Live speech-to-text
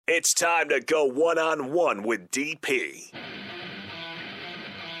It's time to go one-on-one with DP.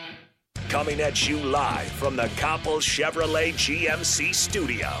 Coming at you live from the Coppel Chevrolet GMC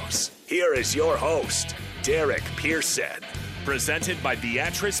studios. Here is your host, Derek Pearson. Presented by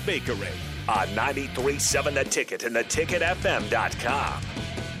Beatrice Bakery. On 93.7 The Ticket and theticketfm.com.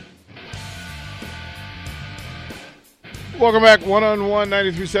 Welcome back, one-on-one,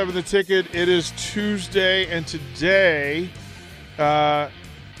 93.7 The Ticket. It is Tuesday, and today,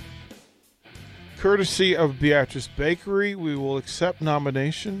 courtesy of Beatrice Bakery, we will accept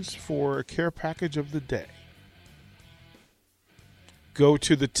nominations for a care package of the day. Go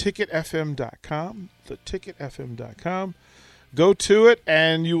to theticketfm.com, theticketfm.com. Go to it,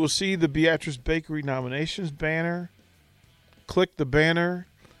 and you will see the Beatrice Bakery nominations banner. Click the banner.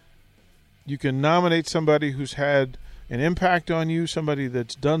 You can nominate somebody who's had an impact on you, somebody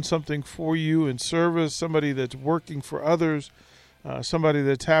that's done something for you in service, somebody that's working for others, somebody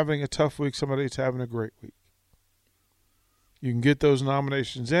that's having a tough week, somebody that's having a great week. You can get those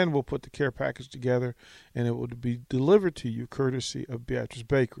nominations in. We'll put the care package together, and it will be delivered to you courtesy of Beatrice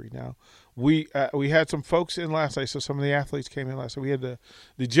Bakery. Now, we had some folks in last night, so some of the athletes came in last night. We had the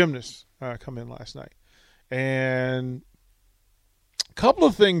gymnasts come in last night. And a couple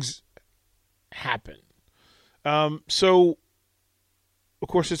of things happened. So, of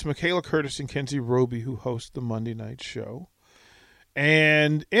course, it's Michaela Curtis and Kenzie Roby who host the Monday night show.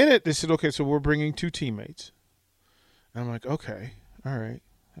 And in it, they said, okay, so we're bringing two teammates. And I'm like, okay, all right,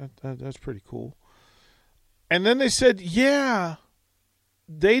 that's pretty cool. And then they said, yeah,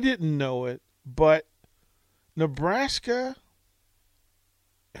 they didn't know it, but Nebraska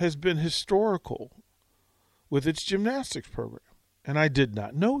has been historical with its gymnastics program. And I did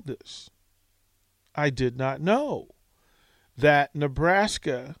not know this. I did not know that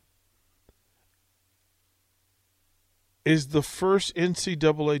Nebraska is the first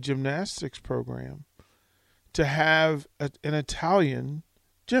NCAA gymnastics program to have an Italian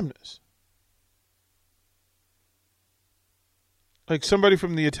gymnast. Like somebody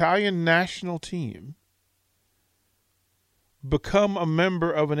from the Italian national team become a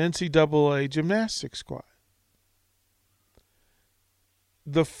member of an NCAA gymnastics squad.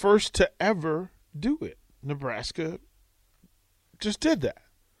 The first to ever do it. Nebraska just did that.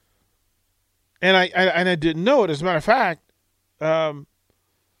 And I didn't know it. As a matter of fact, the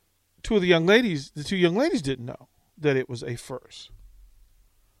two young ladies didn't know that it was a first.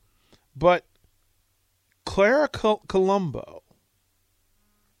 But Clara Colombo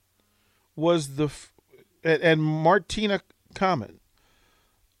was and Martina Kamen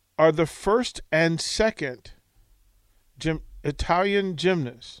are the first and second Italian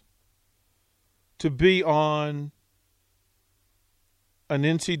gymnasts to be on an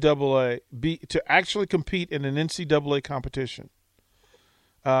NCAA, to actually compete in an NCAA competition.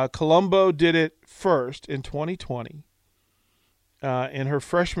 Colombo did it first in 2020 in her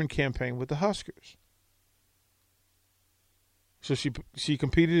freshman campaign with the Huskers. So she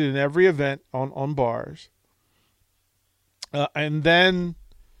competed in every event on bars. And then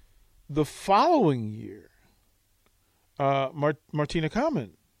the following year, Martina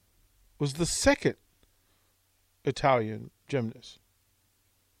Kamen was the second Italian gymnast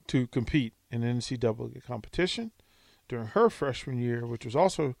to compete in an NCAA competition during her freshman year, which was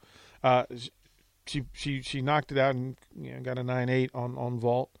also she knocked it out and got a 9.8 on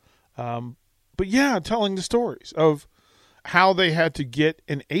vault. But yeah, telling the stories of how they had to get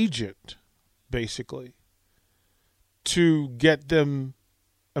an agent, basically, to get them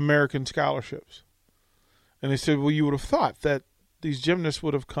American scholarships. And they said, well, you would have thought that these gymnasts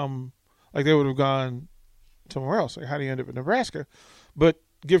would have come, like they would have gone somewhere else. Like, how do you end up in Nebraska? But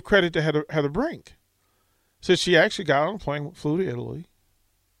give credit to Heather Brink. Said she actually got on a plane, flew to Italy,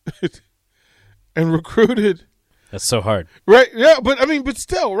 and recruited. That's so hard. Right, yeah, but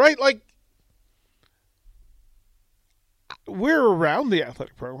still, right? Like, we're around the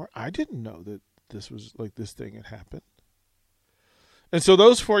athletic program. I didn't know that this thing had happened. And so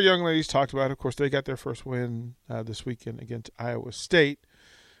those four young ladies talked about it. Of course, they got their first win this weekend against Iowa State,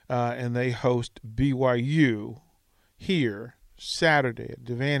 and they host BYU here Saturday at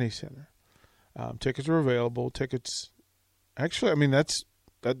Devaney Center. Tickets are available. Actually,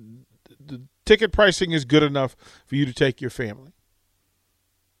 the ticket pricing is good enough for you to take your family.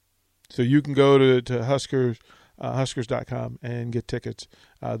 So you can go to Huskers.com and get tickets.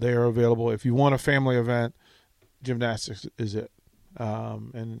 They are available. If you want a family event, gymnastics is it.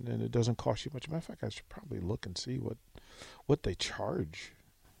 And it doesn't cost you much. Matter of fact, I should probably look and see what they charge.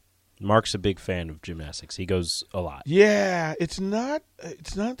 Mark's a big fan of gymnastics. He goes a lot. Yeah, it's not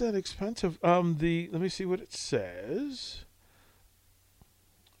that expensive. Let me see what it says.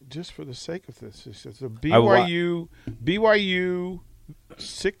 just for the sake of this. It's a BYU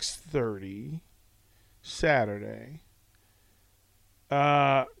 6:30 Saturday.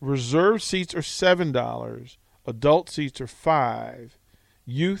 Reserve seats are $7. Adult seats are $5.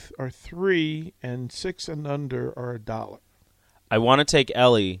 Youth are $3, and 6 and under are $1. I want to take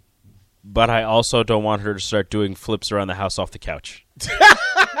Ellie, but I also don't want her to start doing flips around the house off the couch.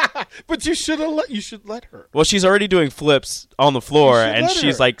 But you should let her. Well, she's already doing flips on the floor, and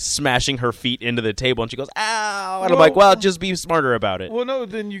she's her. like smashing her feet into the table, and she goes, "Ow!" And I'm like, "Well, just be smarter about it." Well, no,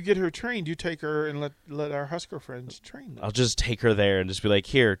 then you get her trained. You take her and let our Husker friends train them. I'll just take her there and just be like,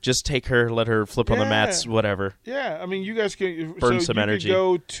 "Here, just take her, let her flip on the mats, whatever." Yeah, I mean, you guys can Burn some energy.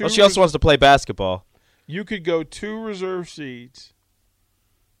 Well, she also wants to play basketball. You could go 2 reserve seats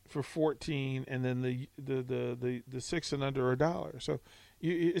for $14, and then the 6 and under are $1. So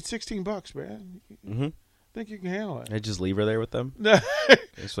it's $16, man. Mm-hmm. I think you can handle it. I just leave her there with them. No,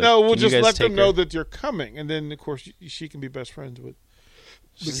 Like, no, we'll "Can you just guys let them take know her?" that you're coming, and then of course she can be best friends with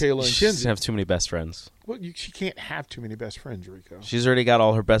Michaela and She doesn't Kinsey. have too many best friends. Well, she can't have too many best friends, Rico. She's already got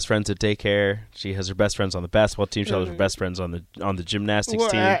all her best friends at daycare. She has her best friends on the basketball team. She has her best friends on the gymnastics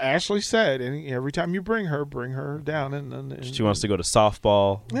team. Ashley said, and every time you bring her down, and She wants to go to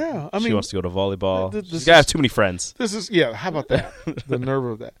softball. Yeah, I mean, she wants to go to volleyball. this She's got to have too many friends. This is how about that? The nerve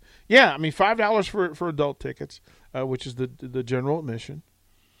of that. Yeah, I mean, $5 for adult tickets, which is the general admission.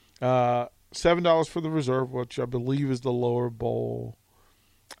 $7 for the reserve, which I believe is the lower bowl.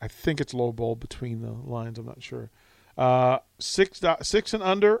 I think it's lower bowl between the lines. I'm not sure. $6 and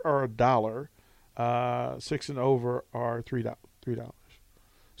under are $1. 6 and over are $3.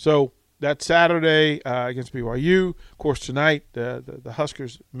 So that's Saturday against BYU. Of course, tonight the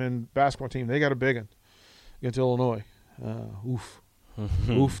Huskers men basketball team, they got a big one against Illinois.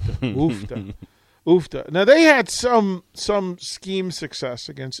 Oofta. Now they had some scheme success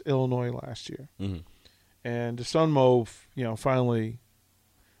against Illinois last year, and Sunmo, finally,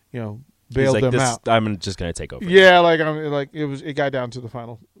 bailed them out. I'm just going to take over. Yeah, it got down to the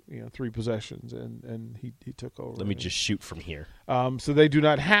final, 3 possessions, and he took over. Let me just shoot from here. So they do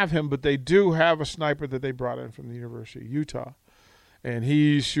not have him, but they do have a sniper that they brought in from the University of Utah, and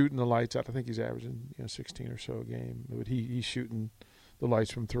he's shooting the lights out. I think he's averaging 16 or so a game, but he's shooting the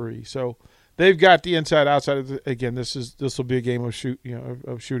lights from 3. So they've got the inside outside. Again, this will be a game of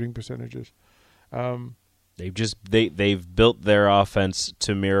shooting percentages. They've built their offense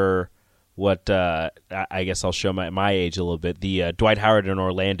to mirror what I guess I'll show my age a little bit. The Dwight Howard in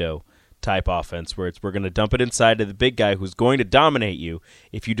Orlando type offense, where we're going to dump it inside to the big guy who's going to dominate you.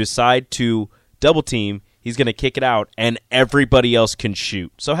 If you decide to double team, he's going to kick it out, and everybody else can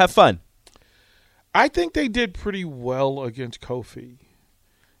shoot. So have fun. I think they did pretty well against Kofi.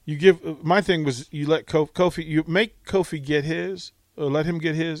 My thing was you let Kofi, you make Kofi get his, or let him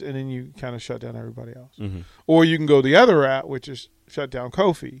get his, and then you kind of shut down everybody else. Mm-hmm. Or you can go the other route, which is shut down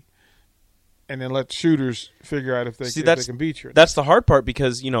Kofi, and then let shooters figure out if they can beat you. That's the hard part,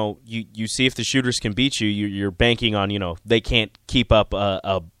 because you see if the shooters can beat you, you're banking on they can't keep up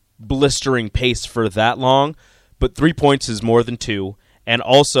a blistering pace for that long. But 3 points is more than 2, and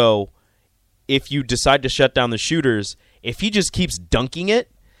also if you decide to shut down the shooters, if he just keeps dunking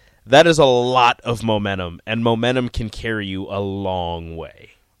it, that is a lot of momentum, and momentum can carry you a long way.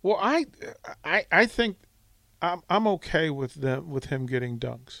 Well, I think I'm okay with him getting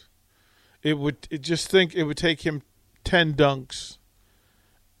dunks. It would take him 10 dunks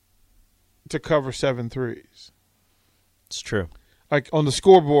to cover 7 threes. It's true. Like on the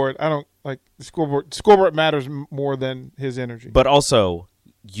scoreboard, I don't like the scoreboard. Scoreboard matters more than his energy. But also,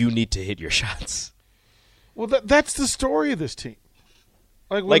 you need to hit your shots. Well, that's the story of this team.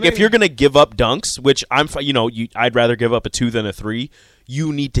 If you're going to give up dunks, which I'd rather give up a 2 than a 3,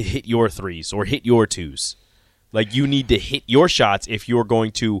 you need to hit your 3s or hit your 2s. Like, you need to hit your shots if you're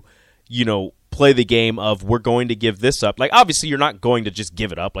going to, play the game of we're going to give this up. Like, obviously, you're not going to just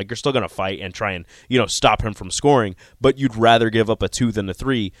give it up. Like, you're still going to fight and try and, stop him from scoring, but you'd rather give up a 2 than a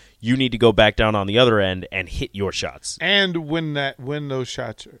 3. You need to go back down on the other end and hit your shots. And when those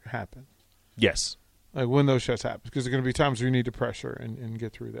shots happen. Yes. Like when those shots happen, because there are going to be times where you need to pressure and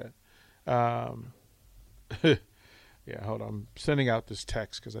get through that. Yeah, hold on. I'm sending out this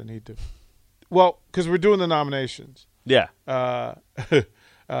text because I need to. Well, because we're doing the nominations. Yeah. And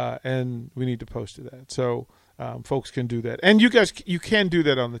we need to post to that. So folks can do that. And you can do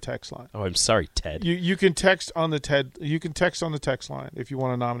that on the text line. Oh, I'm sorry, Ted. You can text on the text on the text line if you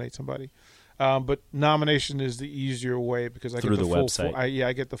want to nominate somebody. But nomination is the easier way because I Through get the the full website.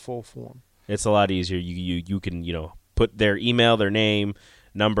 I get the full form. It's a lot easier. You can put their email, their name,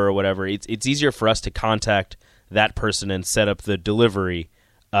 number, or whatever. It's easier for us to contact that person and set up the delivery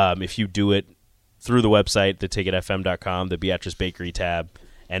if you do it through the website, theticketfm.com, the Beatrice Bakery tab,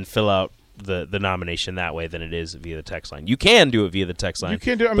 and fill out the nomination that way than it is via the text line. You can do it via the text line,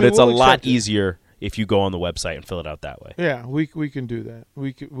 but it's a lot easier if you go on the website and fill it out that way. Yeah, we can do that.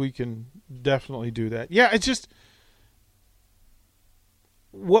 We can definitely do that. Yeah, it's just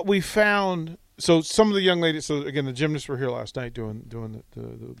what we found. So some of the young ladies. So again, the gymnasts were here last night doing the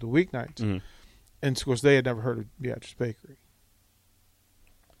weeknights, and of course they had never heard of Beatrice Bakery.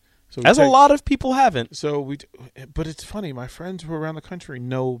 So a lot of people haven't. But it's funny. My friends who are around the country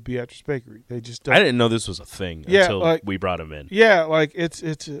know Beatrice Bakery. They just don't. I didn't know this was a thing until we brought them in. Yeah, like it's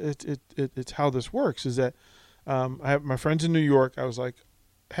how this works. Is that I have my friends in New York. I was like,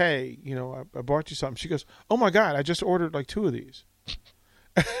 hey, I bought you something. She goes, oh my God, I just ordered like 2 of these.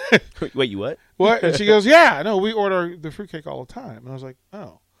 Wait, you what? What? And she goes, yeah, no, we order the fruitcake all the time. And I was like,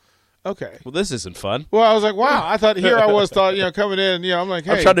 oh. Okay. Well, this isn't fun. Well, I was like, wow. I thought coming in, I'm like,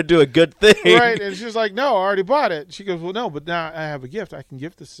 hey. I'm trying to do a good thing. Right. And she's like, no, I already bought it. She goes, well, no, but now I have a gift. I can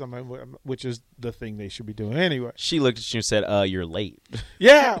gift this to somebody, which is the thing they should be doing anyway. She looked at you and said, you're late.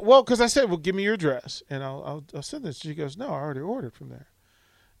 Yeah. Well, because I said, well, give me your address and I'll send this. She goes, no, I already ordered from there.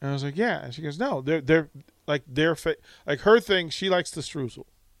 And I was like, yeah. And she goes, no, they're like her thing. She likes the streusel.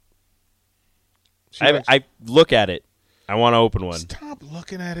 I look at it. I want to open one. Stop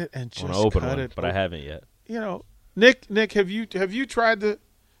looking at it and just open cut one, it. But I haven't yet. Nick, have you tried the?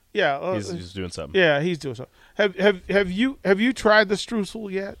 Yeah, he's doing something. Yeah, he's doing something. Have you tried the streusel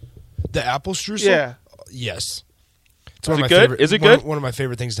yet? The apple streusel? Yeah. Yes. It's one of my good? Is it good? One of my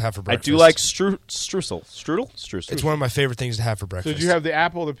favorite things to have for breakfast. I do like streusel. Strudel? It's one of my favorite things to have for breakfast. So did you have the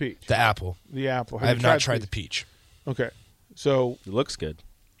apple or the peach? The apple. The apple. I have not tried the peach. Okay, so it looks good.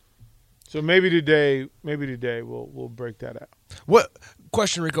 So maybe today we'll break that out. What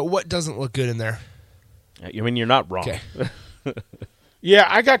question, Rico? What doesn't look good in there? I mean, you're not wrong. Okay. Yeah,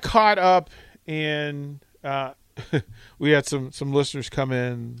 I got caught up in. We had some listeners come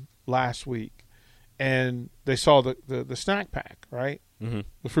in last week, and they saw the snack pack, right? Mm-hmm.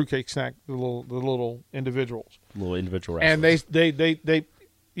 The fruitcake snack, the little individuals, little individual wrestlers. And they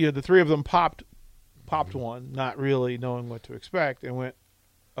the 3 of them popped one, not really knowing what to expect, and went,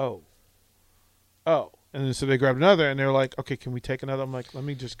 oh. And then so they grabbed another, and they're like, okay, can we take another? I'm like, let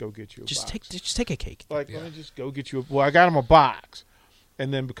me just go get you a box. Just take a cake. Let me just go get you I got them a box.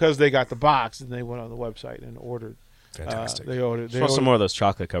 And then because they got the box, then they went on the website and ordered. Fantastic. They ordered some more of those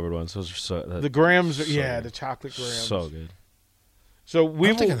chocolate-covered ones. Those are so... the grams, the chocolate grams. So good. So I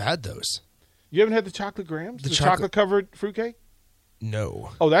don't think I've had those. You haven't had the chocolate grams? The chocolate-covered fruitcake? No.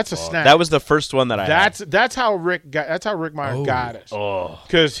 Oh, that's a snack. That was the first one that I had. That's how Rick Meyer got us. Oh.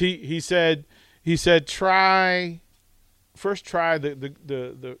 Because he said try the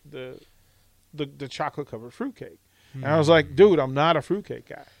chocolate covered fruitcake. And I was like, dude, I'm not a fruitcake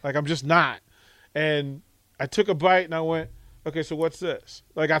guy. Like, I'm just not. And I took a bite and I went, okay, so what's this?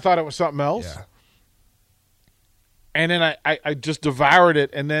 Like, I thought it was something else. Yeah. And then I just devoured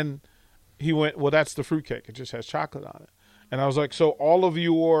it. And then he went, well, that's the fruitcake. It just has chocolate on it. And I was like, so all of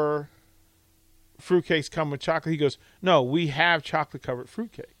your fruitcakes come with chocolate? He goes, no, we have chocolate covered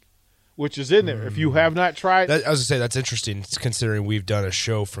fruitcake, which is in there. If you have not tried, I was gonna say that's interesting, considering we've done a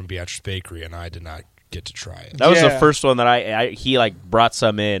show from Beatrice Bakery, and I did not get to try it. That was the first one that he brought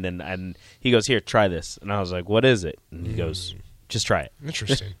some in, and he goes, here, try this, and I was like, what is it? And he goes, just try it.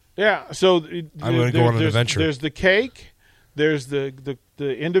 Interesting. Yeah. So I'm going to go on an adventure. There's the cake, there's the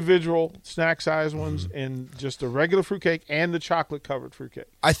individual snack size ones, and just the regular fruitcake and the chocolate covered fruitcake.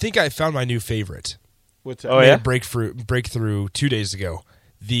 I think I found my new favorite. What's that? Oh yeah, breakthrough 2 days ago.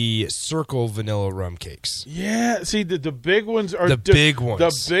 The Circle vanilla rum cakes. Yeah, see the big ones are big ones.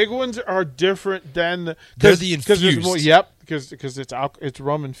 The big ones are different than they're the infused. Because it's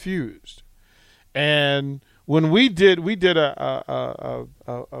rum infused. And when we did a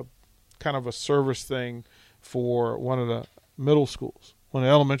kind of a service thing for one of the middle schools, one of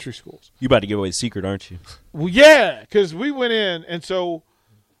the elementary schools. You about to give away the secret, aren't you? Well, yeah, because we went in, and so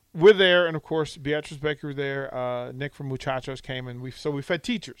we're there, and of course Beatrice Baker there. Nick from Muchachos came, and we fed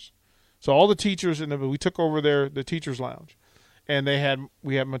teachers. So all the teachers, we took over the teachers' lounge, and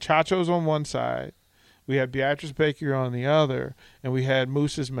we had Muchachos on one side, we had Beatrice Baker on the other, and we had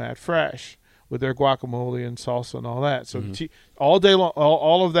Moose's Mad Fresh with their guacamole and salsa and all that. So all day long,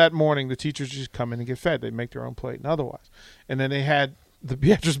 all of that morning, the teachers just come in and get fed. They make their own plate and otherwise, and then they had the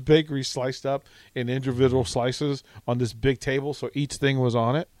Beatrice Bakery sliced up in individual slices on this big table, so each thing was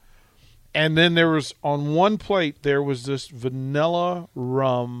on it. And then there was, on one plate, there was this vanilla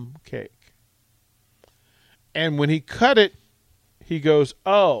rum cake. And when he cut it, he goes,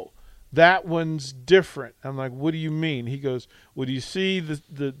 oh, that one's different. I'm like, what do you mean? He goes, well, do you see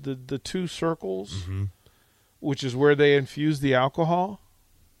the two circles, which is where they infuse the alcohol?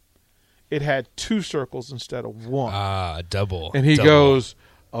 It had two circles instead of one. A double. And he goes,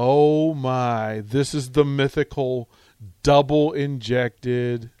 oh my, this is the mythical double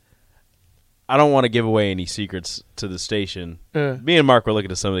injected. I don't want to give away any secrets to the station. Me and Mark were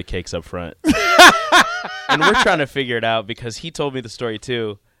looking at some of the cakes up front. And we're trying to figure it out because he told me the story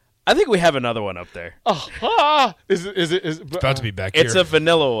too. I think we have another one up there. Is it It's about to be back here. It's a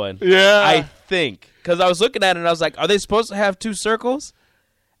vanilla one. Yeah. I think. Because I was looking at it and I was like, are they supposed to have two circles?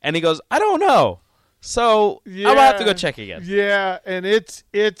 And he goes, I don't know. So I'm going to have to go check again. Yeah, and it's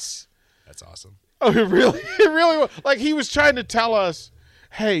That's awesome. Oh, it really was. Like he was trying to tell us,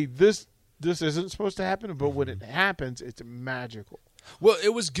 hey, this isn't supposed to happen, but when it happens, it's magical. Well,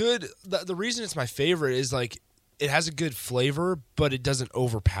 it was good. The reason it's my favorite is like it has a good flavor, but it doesn't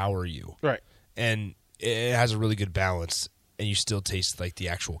overpower you. Right. And it has a really good balance, and you still taste like the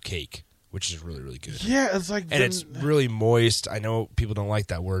actual cake, which is really, really good. Yeah, it's like and it's really moist. I know people don't like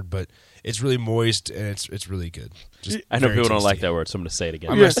that word, but it's really moist and it's really good. Just I know people tasty. don't like that word, so I'm going to say it again.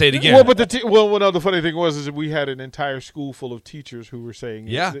 I'm going to say it again. Well, but the funny thing was that we had an entire school full of teachers who were saying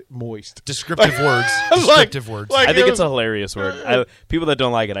moist. Descriptive words. Descriptive words. like I think it it's a hilarious word. People that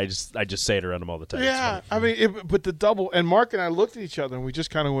don't like it, I just say it around them all the time. Yeah, I mean, but the double, and Mark and I looked at each other and we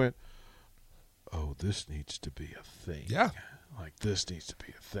just kind of went, "Oh, this needs to be a thing." Yeah, like this needs to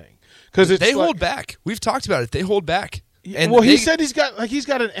be a thing because they hold back. We've talked about it. They hold back. And he said he's got an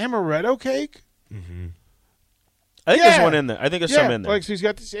amaretto cake. Mm-hmm. I think there's one in there. I think there's some in there. Like so he's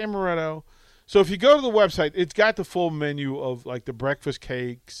got this amaretto. So if you go to the website, it's got the full menu of like the breakfast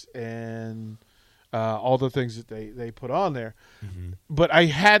cakes and all the things that they put on there. Mm-hmm. But I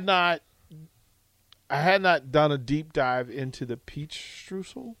had not done a deep dive into the peach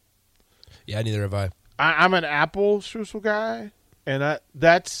streusel. Yeah, neither have I. I'm an apple streusel guy, and I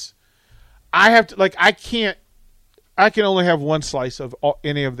can only have one slice of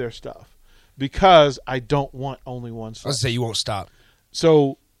any of their stuff because I don't want only one slice. I was going to say you won't stop.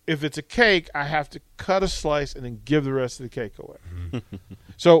 So if it's a cake, I have to cut a slice and then give the rest of the cake away. Mm-hmm.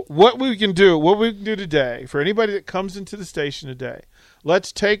 So what we can do today, for anybody that comes into the station today,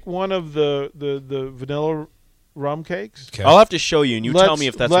 let's take one of the vanilla rum cakes. Okay. I'll have to show you, and you tell me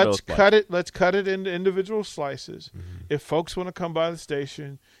if that's what it looks like. Let's cut it into individual slices. Mm-hmm. If folks want to come by the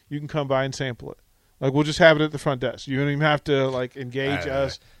station, you can come by and sample it. Like we'll just have it at the front desk. You don't even have to like engage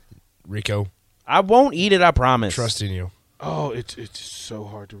us. Rico, I won't eat it. I promise. Trust in you. Oh, it's so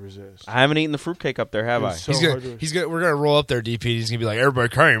hard to resist. I haven't eaten the fruitcake up there, have I? So we're gonna roll up there, DP. He's gonna be like, everybody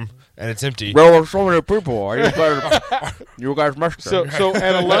came, and it's empty. There were so many people. You guys must. So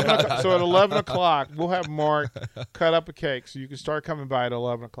at 11 o'clock, we'll have Mark cut up a cake, so you can start coming by at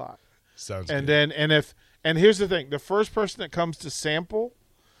 11 o'clock. Sounds good. And here's the thing: the first person that comes to sample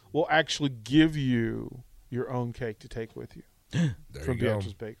will actually give you your own cake to take with you from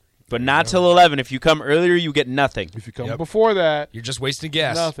Beatrice Bakery. But not till 11. If you come earlier, you get nothing. If you come before that, you're just wasting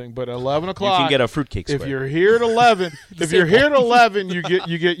gas. Nothing. But at 11 o'clock, you can get a fruitcake square. If you're here at 11, you get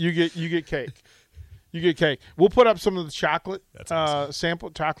cake. You get cake. We'll put up some of the chocolate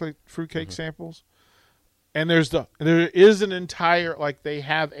chocolate fruitcake samples. And there is an entire they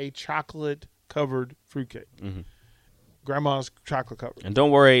have a chocolate covered fruitcake. Mm-hmm. Grandma's chocolate covered. And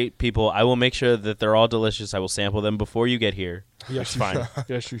don't worry, people. I will make sure that they're all delicious. I will sample them before you get here. Yes, fine.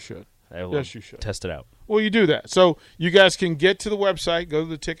 Yes, you should. Yes, you should. Test it out. Well, you do that. So you guys can get to the website, go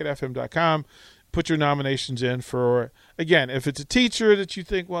to theticketfm.com, put your nominations in for, again, if it's a teacher that you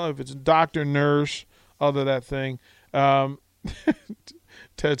think, well, if it's a doctor, nurse, other that thing.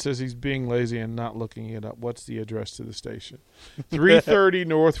 Ted says he's being lazy and not looking it up. What's the address to the station? 330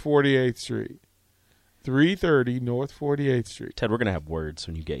 North 48th Street. 330 North 48th Street. Ted, we're going to have words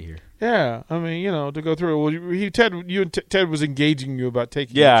when you get here. Yeah. I mean, to go through it. Well, Ted was engaging you about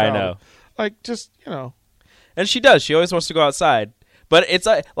taking your child. I know. Like, just, And she does. She always wants to go outside. But it's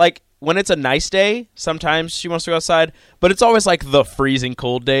like when it's a nice day, sometimes she wants to go outside. But it's always like the freezing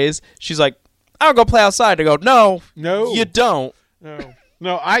cold days. She's like, I'll go play outside. I go, no, you don't.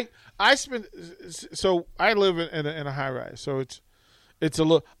 No. I spend. So I live in a high rise. So it's a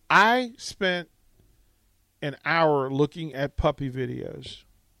little. I spent an hour looking at puppy videos,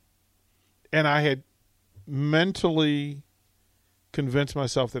 and I had mentally convinced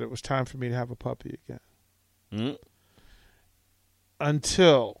myself that it was time for me to have a puppy again. Mm.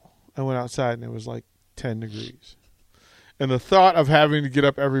 Until I went outside and it was like 10 degrees. And the thought of having to get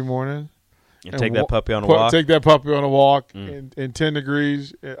up every morning and take that puppy on a walk. Take that puppy on a walk in 10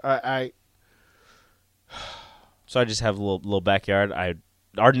 degrees. So I just have a little backyard.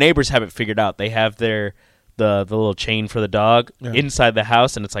 our neighbors have it figured out. They have the little chain for the dog inside the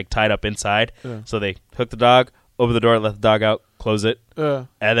house, and it's like tied up inside. Yeah. So they hook the dog, open the door, let the dog out, close it, and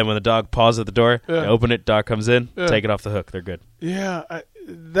then when the dog paws at the door, they open it, dog comes in, take it off the hook. They're good. Yeah,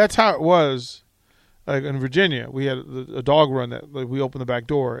 that's how it was. Like in Virginia, we had a dog run that we opened the back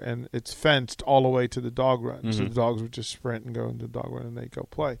door, and it's fenced all the way to the dog run. Mm-hmm. So the dogs would just sprint and go into the dog run, and they go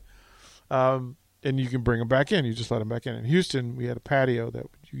play. And you can bring them back in. You just let them back in. In Houston, we had a patio that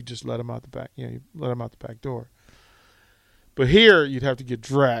you just let them out the back. You let them out the back door. But here, you'd have to get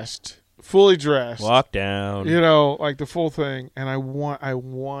dressed, fully dressed, walk down, like the full thing. And I want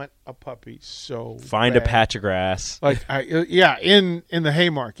a puppy so find bad. A patch of grass, like in the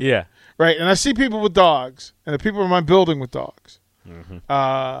Haymarket, yeah. Right, and I see people with dogs, and the people in my building with dogs,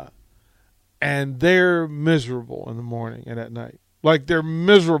 and they're miserable in the morning and at night. Like, they're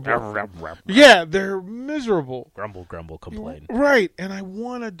miserable. Yeah, they're miserable. Grumble, grumble, complain. Right, and I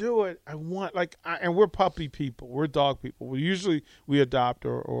want to do it. And we're puppy people. We're dog people. We adopt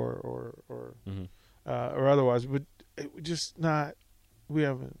or otherwise, but just not. We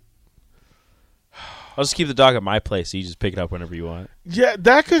haven't. I'll just keep the dog at my place. So you just pick it up whenever you want. Yeah,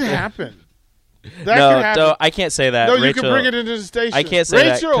 that could happen. No, I can't say that. No, Rachel, you can bring it into the station. I can't say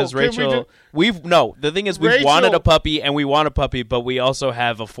that because Rachel. The thing is, we've wanted a puppy and we want a puppy, but we also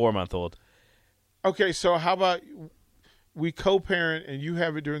have a 4-month-old. Okay, so how about we co-parent and you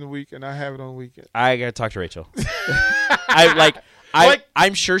have it during the week and I have it on the weekend? I gotta talk to Rachel.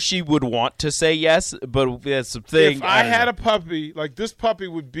 I'm sure she would want to say yes, but that's the thing. If I had a puppy, like this puppy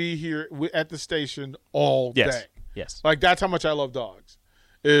would be here at the station all day. Yes. Like that's how much I love dogs.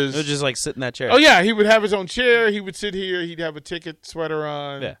 It would just like sit in that chair. Oh yeah, he would have his own chair. He would sit here. He'd have a ticket sweater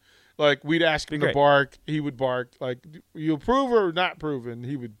on. Yeah. Like we'd ask him to bark. He would bark. Like you approve or not approve, and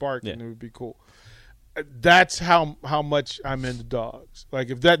he would bark, and it would be cool. That's how much I'm into dogs. Like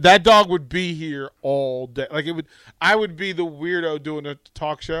if that dog would be here all day. Like I would be the weirdo doing a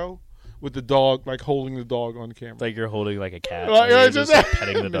talk show with the dog, like holding the dog on camera. Like you're holding like a cat. Like, just like,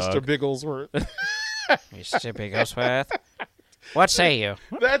 petting the dog. Mr. Bigglesworth. Mr. Bigglesworth. What say you?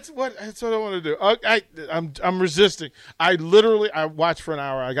 That's what I want to do. I'm resisting. I watched for an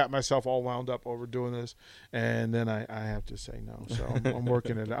hour. I got myself all wound up over doing this, and then I have to say no. So I'm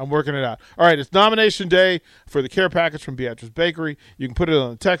working it. I'm working it out. All right, it's nomination day for the care package from Beatrice Bakery. You can put it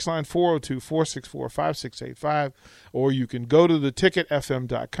on the text line 402-464-5685, or you can go to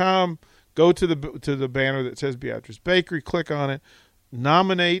theticketfm.com. Go to the banner that says Beatrice Bakery. Click on it.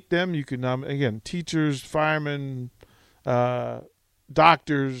 Nominate them. You can nominate again teachers, firemen.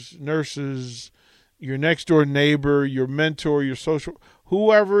 Doctors, nurses, your next door neighbor, your mentor, your social,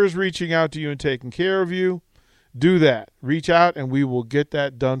 whoever is reaching out to you and taking care of you, do that. Reach out and we will get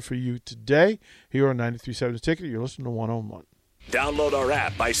that done for you today here on 93.7 The Ticket. You're listening to 101. Download our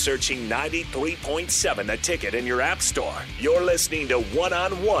app by searching 93.7 The Ticket in your app store. You're listening to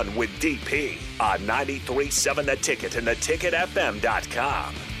One-on-One with DP on 93.7 The Ticket and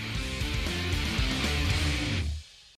theticketfm.com.